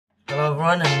Hello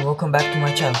everyone and welcome back to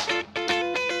my channel.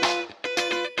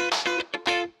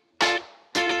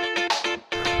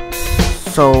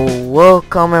 So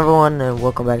welcome everyone and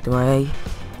welcome back to my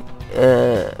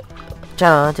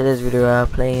channel. In today's video I'm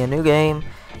playing a new game.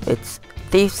 It's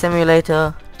Thief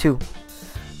Simulator 2.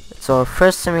 It's our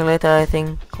first simulator I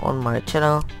think on my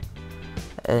channel,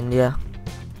 and yeah,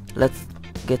 let's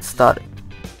get started.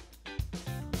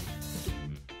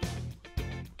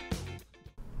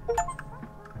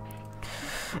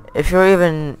 If you're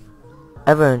ever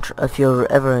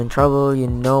in trouble, you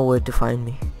know where to find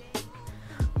me.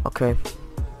 Okay,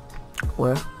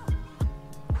 where?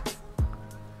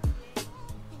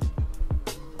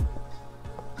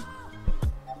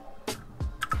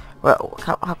 Well,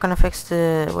 how can I fix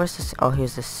the? Where's this? Oh,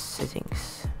 here's the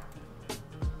settings.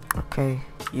 Okay,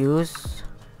 use.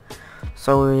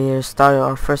 So we start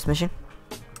our first mission.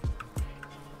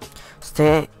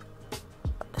 Stay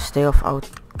off out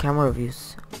camera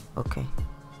views. Okay.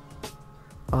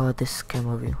 Oh, this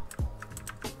camera view.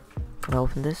 Can I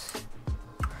open this?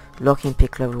 Locking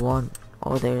pick level 1.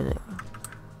 Oh, there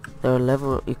are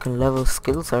level. You can level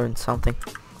skills or something.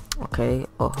 Okay.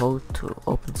 Or hold to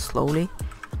open slowly.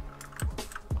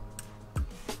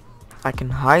 I can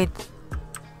hide.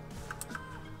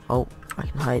 Oh, I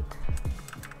can hide.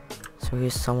 So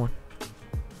here's someone.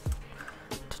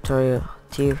 Tutorial.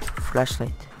 Tier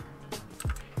flashlight.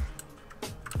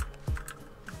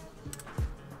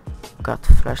 Got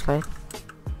the flashlight.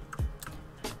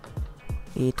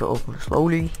 Need to open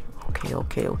slowly. Okay.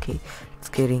 It's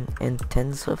getting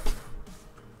intensive.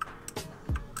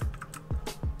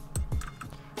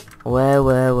 Where?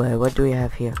 What do we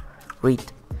have here?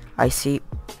 Read. I see.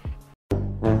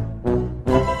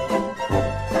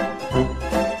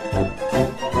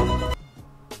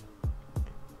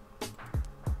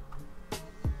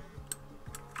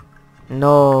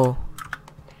 No.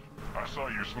 I saw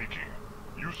you sneaking.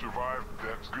 You survived,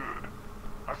 that's good.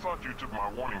 I thought you took my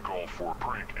warning call for a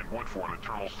prank and went for an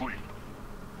eternal sleep.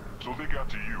 So they got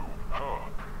to you, huh?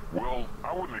 Well,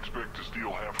 I wouldn't expect to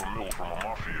steal $500,000 from a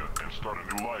mafia and start a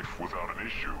new life without an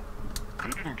issue.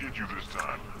 They didn't get you this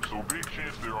time, so big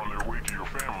chance they're on their way to your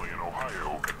family in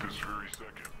Ohio at this very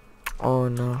second. Oh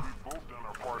no. We've both done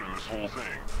our part in this whole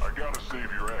thing. I gotta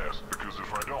save your ass, because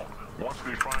if I don't, once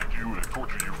they find you and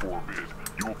torture you for a bit,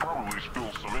 you will probably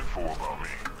spill some info about me.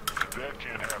 That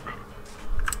can't happen.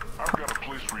 I've got a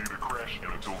place for you to crash in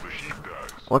until the heat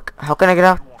dies. What? How can I get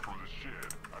out? You want from this shed,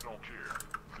 I don't care.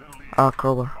 Then leave. Ah,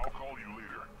 crowbar. I'll call you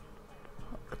later.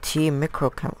 T micro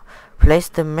camera. Place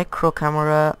the micro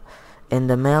camera in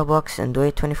the mailbox and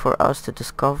wait 24 hours to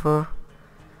discover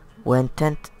when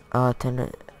Tentons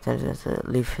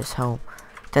leave his home.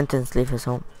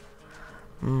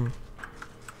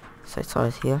 So I saw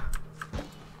it here.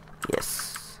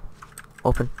 Yes.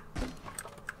 Open.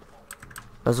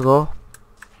 Let's go.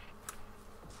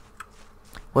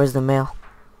 Where's the mail?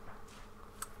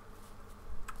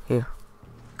 Here.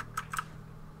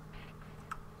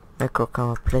 Micro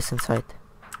camera. Place inside.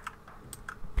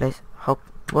 Place. How?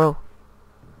 Whoa.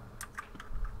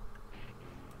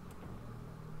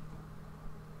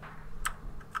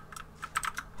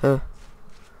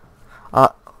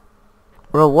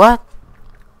 Bro, what?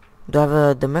 Do I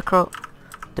have the micro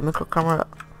camera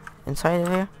inside of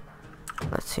here?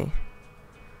 Let's see.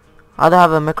 I don't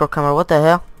have a micro camera. What the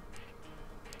hell?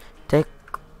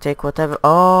 Take whatever.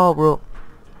 Oh, bro,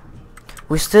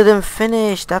 we still didn't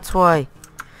finish. That's why.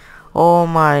 Oh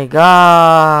my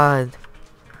god.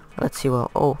 Let's see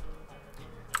what. Oh,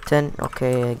 10.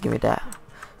 Okay, give me that.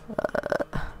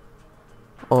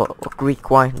 Oh,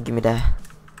 Greek wine. Give me that.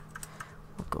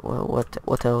 Well,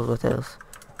 what else?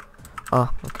 Oh,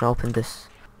 we can open this.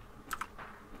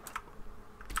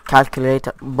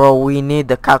 Calculator, bro. We need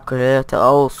the calculator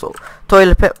also.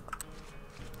 Toilet paper.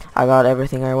 I got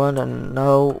everything I want, and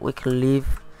now we can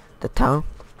leave the town.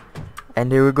 And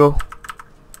here we go.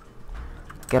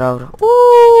 Get out.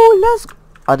 Ooh, let's go.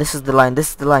 Oh, this is the line.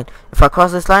 If I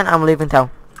cross this line, I'm leaving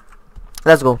town.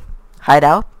 Let's go.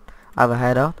 Hideout. I have a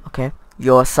hideout. Okay.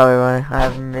 Yo, sorry, man.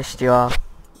 I've missed y'all.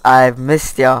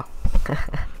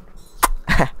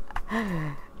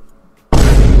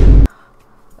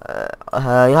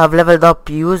 You have leveled up.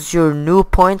 Use your new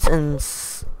points and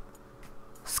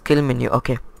skill menu.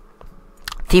 Okay.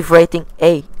 Thief rating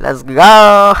A. Let's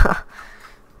go.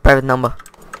 Private number.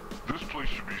 This place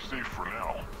should be safe for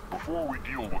now, before we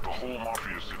deal with the whole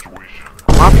mafia situation.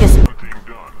 Everything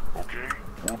done, okay?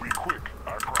 We'll be quick,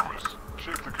 I promise.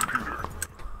 Check the computer.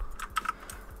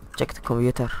 Check the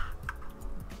computer.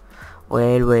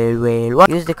 Well. What?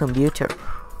 Use the computer.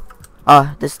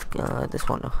 Ah, this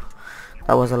one.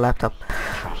 That was a laptop.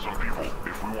 From some people,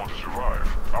 if we want to survive.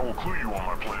 clue you on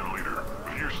my plan later.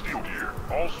 But here's steel gear.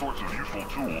 All sorts of useful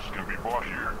tools can be bought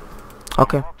here.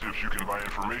 Okay. Top tips, you can buy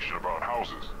information about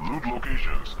houses, loot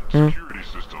locations, security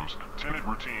systems, tenant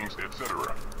routines,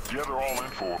 etc. Gather all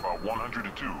info about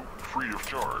 102, free of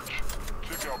charge.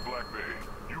 Check out Black Bay.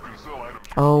 You can sell items.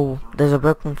 Oh, there's a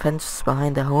broken fence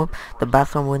behind the home. The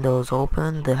bathroom window is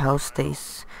open. The house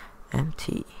stays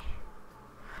empty.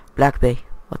 Black Bay.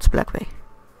 What's Black Bay?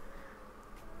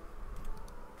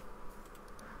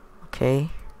 Okay.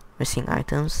 Missing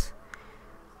items.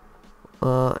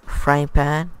 Frying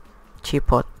pan.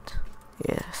 Teapot.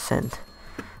 Yeah, send.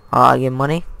 I get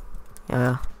money.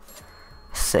 Yeah.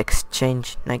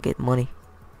 Exchange. And I get money.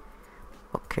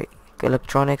 Okay.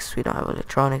 Electronics. We don't have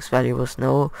electronics. Valuables.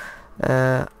 No.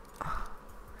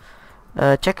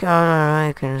 Check out.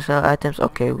 You can sell items.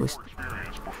 Okay. We.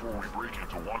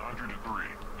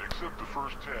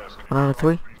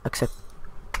 103. Accept.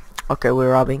 Okay,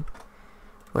 we're robbing.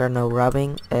 We're now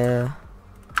robbing. When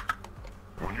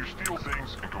you steal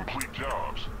things and complete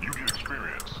jobs, you get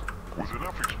experience. With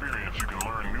enough experience, you can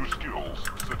learn new skills,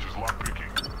 such as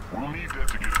lockpicking. We'll need that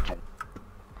to get into.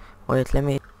 Wait, let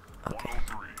me. Okay.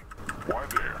 103. Why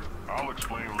there? I'll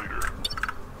explain later.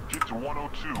 Get to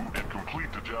 102 and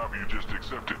complete the job you just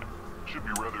accepted. Should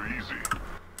be rather easy.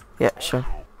 Yeah, sure.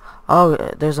 Oh,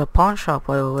 there's a pawn shop.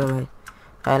 Wait.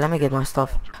 Let me get my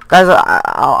stuff. Guys,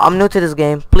 I'm new to this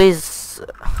game. Please,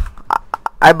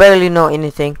 I barely know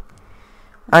anything.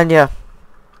 And yeah.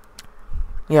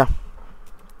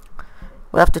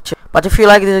 We have to check. But if you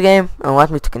like this game and want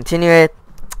me to continue it,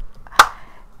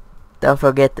 don't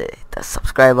forget the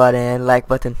subscribe button and like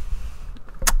button.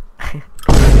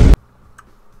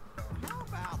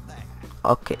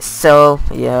 Okay, so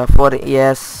yeah, 40,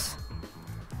 yes.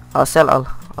 I'll sell all.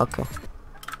 Okay.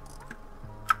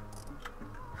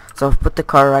 So I've put the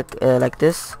car like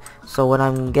this. So when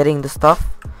I'm getting the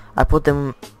stuff, I put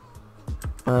them.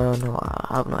 No,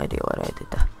 I have no idea what I did.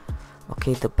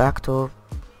 Okay, the back door,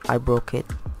 I broke it.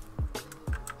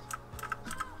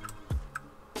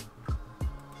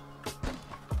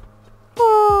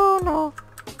 Oh no.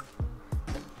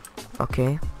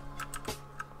 Okay.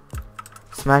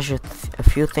 Smash it. A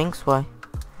few things. Why?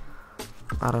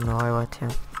 I don't know. I write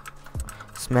here.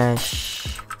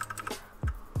 Smash.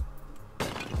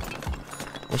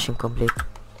 Mission complete.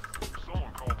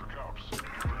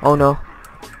 Oh no.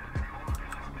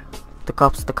 The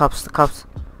cops.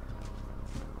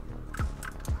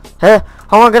 Hey,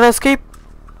 how am I gonna escape?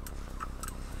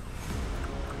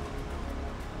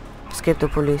 Escape the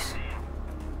police.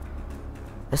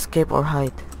 Escape or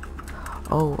hide.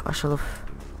 Oh, I should have.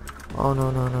 Oh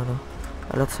no.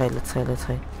 Let's hide.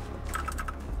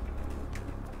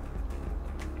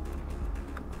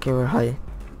 Okay, we're hiding.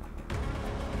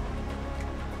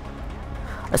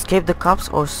 Escape the cops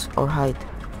or hide.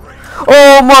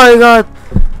 Oh my god!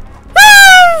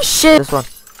 Ah, shit! This one.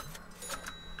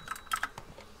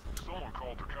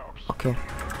 Okay.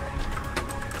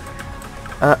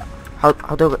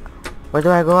 How do where do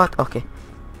I go out? Okay.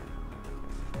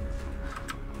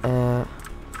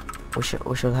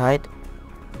 We should hide.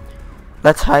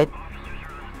 Let's hide.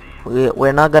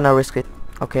 We're not gonna risk it.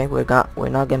 Okay, we're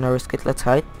not gonna risk it. Let's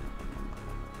hide.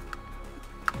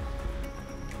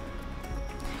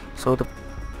 So the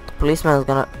policeman is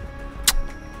gonna.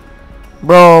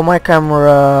 Bro, my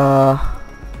camera.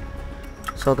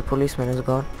 So the policeman is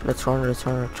gone. Let's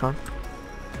run.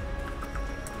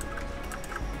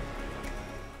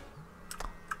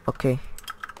 Okay.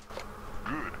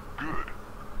 Good.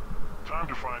 Time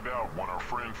to find out when our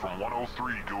friend from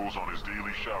 103 goes on his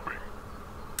daily shopping.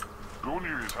 Go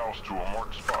near his house to a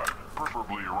marked spot,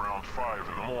 preferably around 5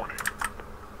 in the morning.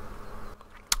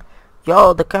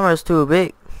 Yo, the camera is too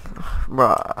big.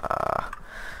 Bruh.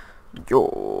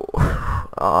 Yo.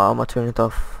 I'm gonna turn it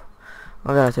off.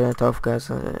 I'm gonna turn it off, guys.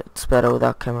 It's better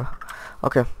without camera.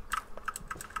 Okay.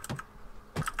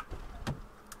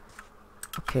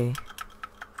 Okay.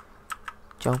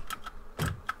 Jump.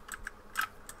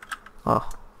 Oh.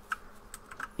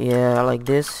 Yeah, like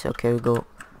this. Okay, we go.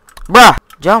 Bruh!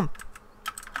 Jump!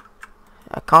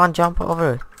 I can't jump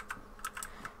over it.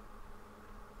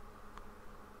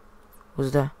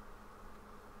 Who's that?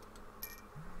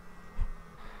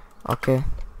 Okay.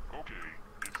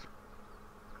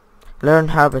 Learn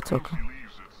habits, okay.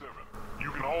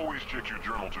 You can always check your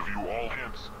journal to view all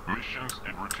hints, missions,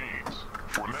 and routines.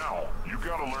 For now, you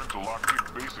gotta learn to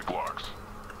lockpick basic locks.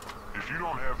 If you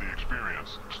don't have the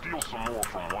experience, steal some more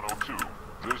from 102.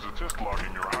 There's a test lock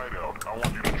in your hideout I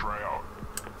want you to try out.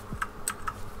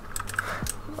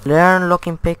 Learn lock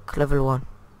and pick level 1.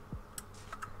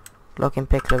 Lock and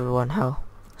pick level 1, how?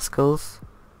 Skills?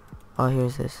 Oh,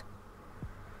 here's this.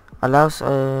 Allows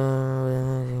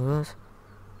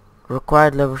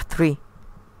required level 3.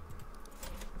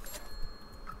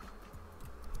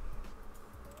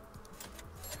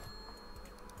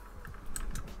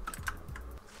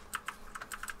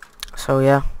 So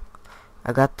yeah,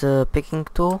 I got the picking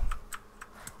tool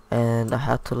and I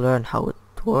had to learn how it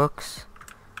works,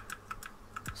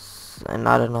 and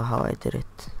I don't know how I did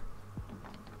it.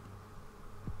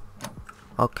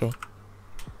 Okay,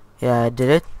 yeah, I did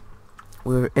it.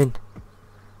 We're in.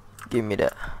 Give me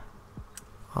that.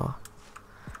 Oh,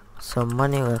 some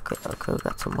money. Okay, okay, we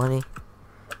got some money.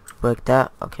 Break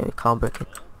that. Okay, we can't break it.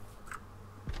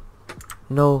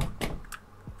 No,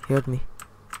 he heard me.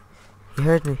 He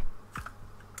heard me.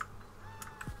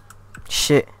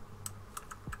 Shit.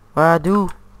 What I do?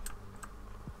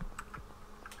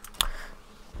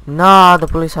 Nah, the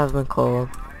police have been called.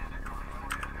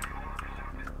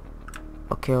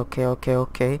 Okay, okay, okay,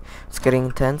 okay. It's getting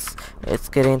intense. It's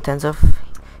getting intensive.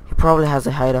 He probably has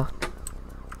a hideout.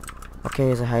 Okay,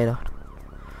 he's a hideout.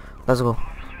 Let's go.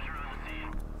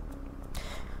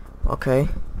 Okay.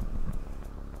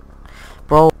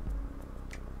 Bro.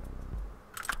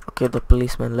 Okay, the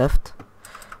policeman left.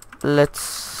 Let's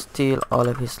steal all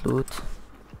of his loot.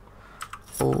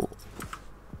 Oh.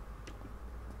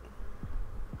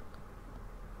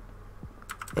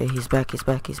 Hey, he's back, he's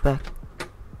back, he's back.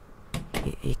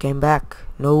 He came back.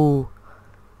 No.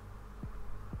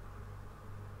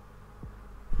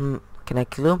 Can I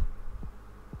kill him?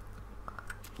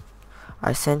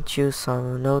 I sent you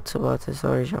some notes about his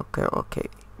origin. Okay, okay.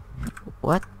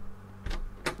 What?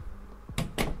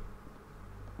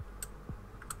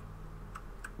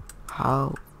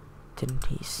 How didn't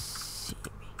he see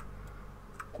me?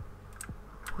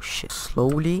 Oh shit.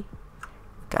 Slowly.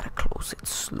 Gotta close it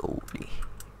slowly.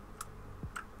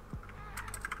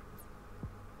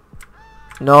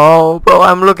 No, bro,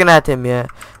 I'm looking at him, yeah.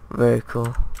 Very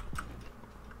cool.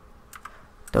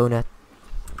 Donut.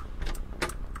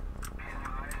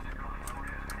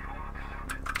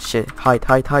 Shit, hide,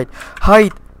 hide, hide,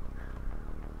 hide!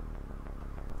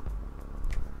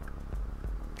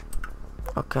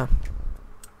 Okay.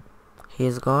 He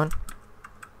is gone.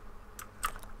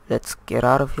 Let's get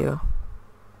out of here.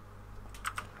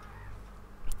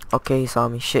 Okay, he saw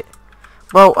me. Shit.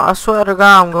 Bro, I swear to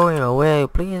God, I'm going away.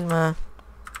 Please, man.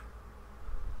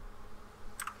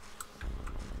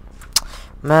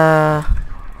 Man.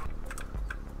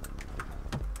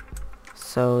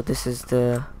 So this is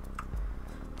the.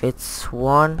 It's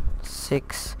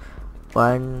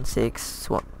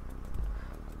 16161.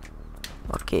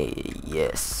 Okay,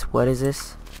 yes. What is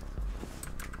this?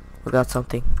 We got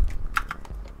something.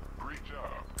 Great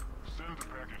job. Send the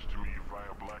package to me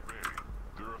via BlackBerry.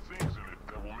 There are things in it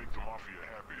that will make the Mafia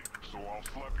happy, so I'll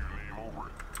slap your name over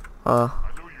it. I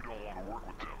know you don't want to work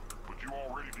with them, but you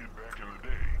already did back in the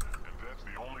day, and that's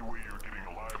the only way you're getting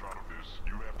alive out of this.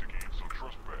 You have to gain some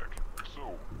trust back.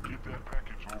 So, get that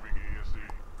package moving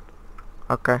ASAP.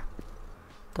 Okay.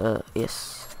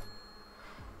 Yes.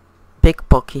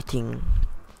 Pickpocketing.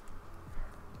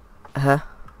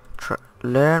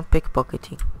 Learn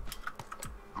pickpocketing.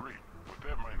 Great, but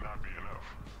that might not be enough.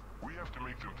 We have to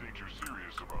make them think you're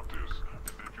serious about this, and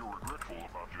that you're regretful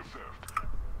about your theft.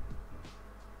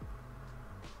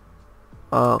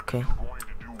 Okay. You're going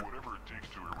to do whatever it takes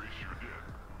to erase your debt.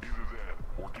 Either that,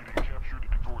 or getting captured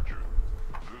and tortured.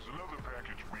 There's another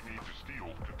package we need to steal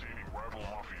containing rival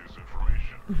mafia's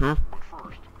information. But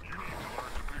first, you need to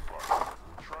learn to pickpocket.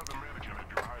 Try the mannequin at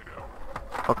your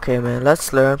hideout. Okay, man. Let's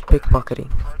learn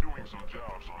pickpocketing. Try doing some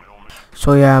jobs on helmet.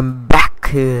 So yeah, I'm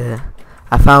back. I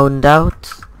found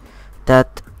out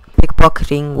that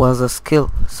pickpocketing was a skill.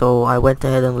 So I went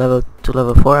ahead and leveled to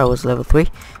level 4. I was level 3,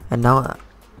 and now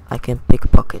I can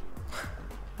pickpocket.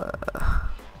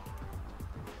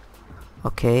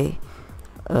 Okay.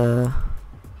 Not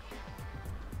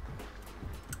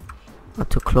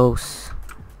too close.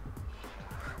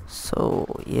 So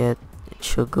yeah, it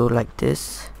should go like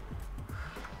this.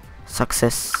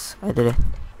 Success. I did it.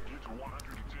 Get to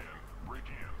 110, break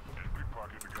in, and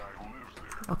pickpocket the guy who lives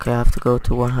there. Okay, I have to go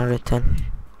to 110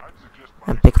 I'd suggest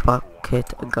and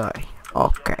pickpocket a guy.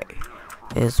 Okay.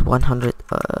 Is 100.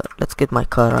 Let's get my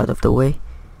car out of the way,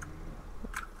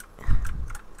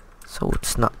 so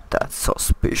it's not that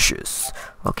suspicious.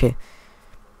 Okay.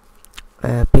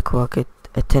 Pickpocket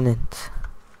a tenant.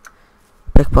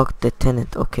 Pickpocket the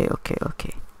tenant. Okay, okay,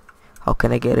 okay. How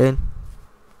can I get in?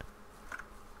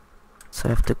 So I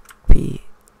have to be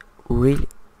really.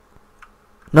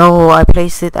 No, I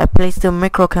placed it. I placed the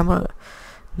micro camera.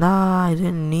 Nah, I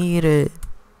didn't need it.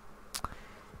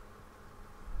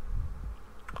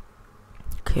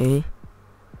 Okay.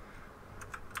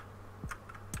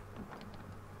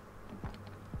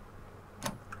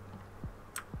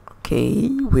 Okay,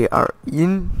 we are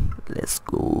in. Let's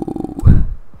go.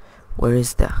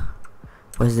 Where's the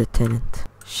tenant?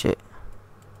 Shit.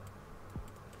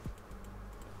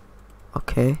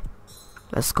 Okay,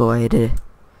 let's go. I did it.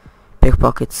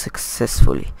 Pickpocket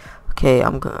successfully. Okay,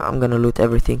 I'm gonna loot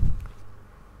everything.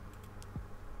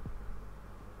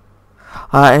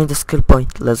 I earned the skill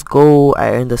point. Let's go.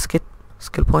 I earned the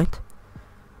skill point.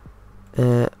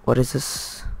 What is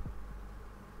this?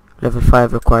 Level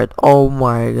 5 required. Oh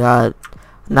my god.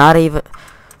 Not even.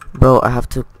 Bro, I have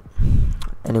to.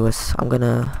 Anyways, I'm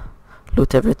gonna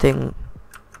loot everything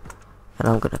and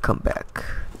I'm gonna come back.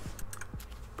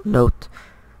 Note,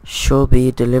 should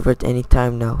be delivered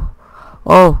anytime now.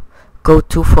 Oh, go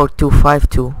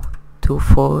 24252.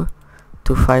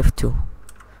 24252.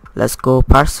 Let's go.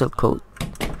 Parcel code.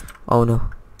 Oh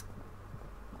no.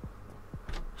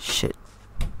 Shit.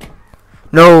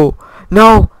 No!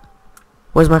 No!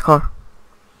 Where's my car?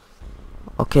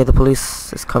 Okay, the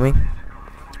police is coming.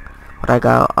 But I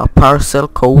got a parcel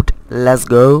code. Let's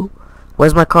go.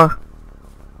 Where's my car?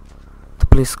 The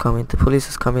police is coming. The police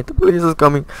is coming. The police is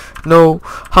coming. No.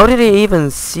 How did they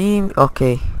even see me?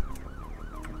 Okay.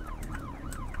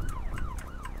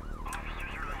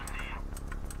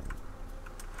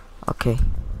 Okay.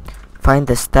 Find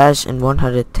the stash in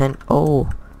 110. Oh.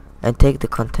 And take the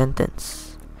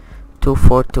contents.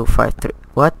 24253.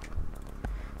 What?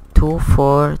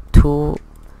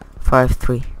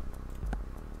 24253.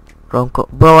 Wrong code.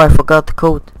 Bro, I forgot the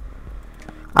code.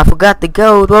 I forgot the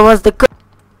code. What was the code?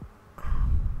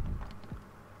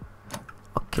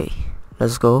 Okay,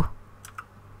 let's go.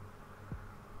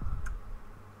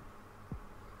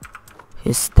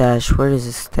 His stash. Where is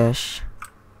his stash?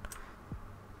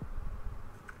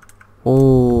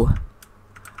 Oh,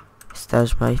 his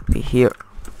stash might be here.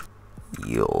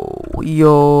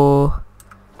 Yo.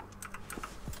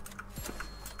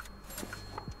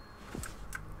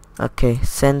 Okay,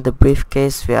 send the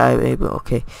briefcase via able.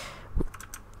 Okay,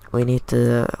 we need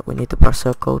the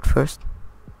parcel code first.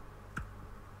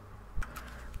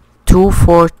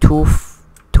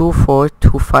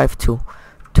 24252.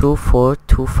 24252.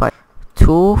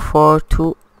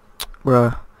 242.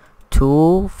 Bruh.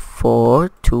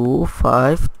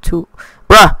 24252.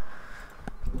 Bruh.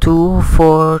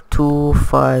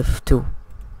 24252.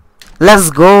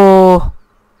 Let's go.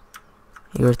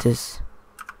 Here it is.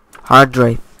 Hard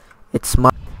drive. It's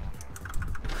my.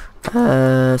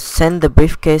 Send the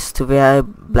briefcase to via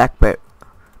Black Bay.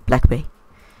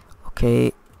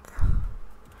 Okay.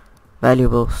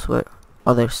 Valuables. Where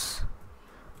others?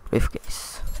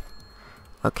 Briefcase.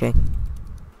 Okay.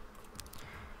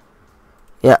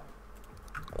 Yeah.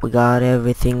 We got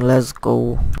everything. Let's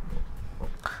go.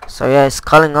 So yeah, it's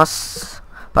calling us.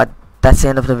 But that's the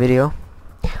end of the video.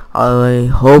 I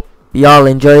hope y'all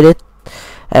enjoyed it.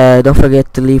 Don't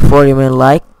forget to leave 40 many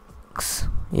likes.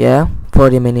 Yeah,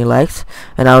 40 many likes.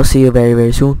 And I'll see you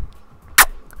very soon.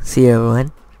 See you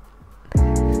everyone.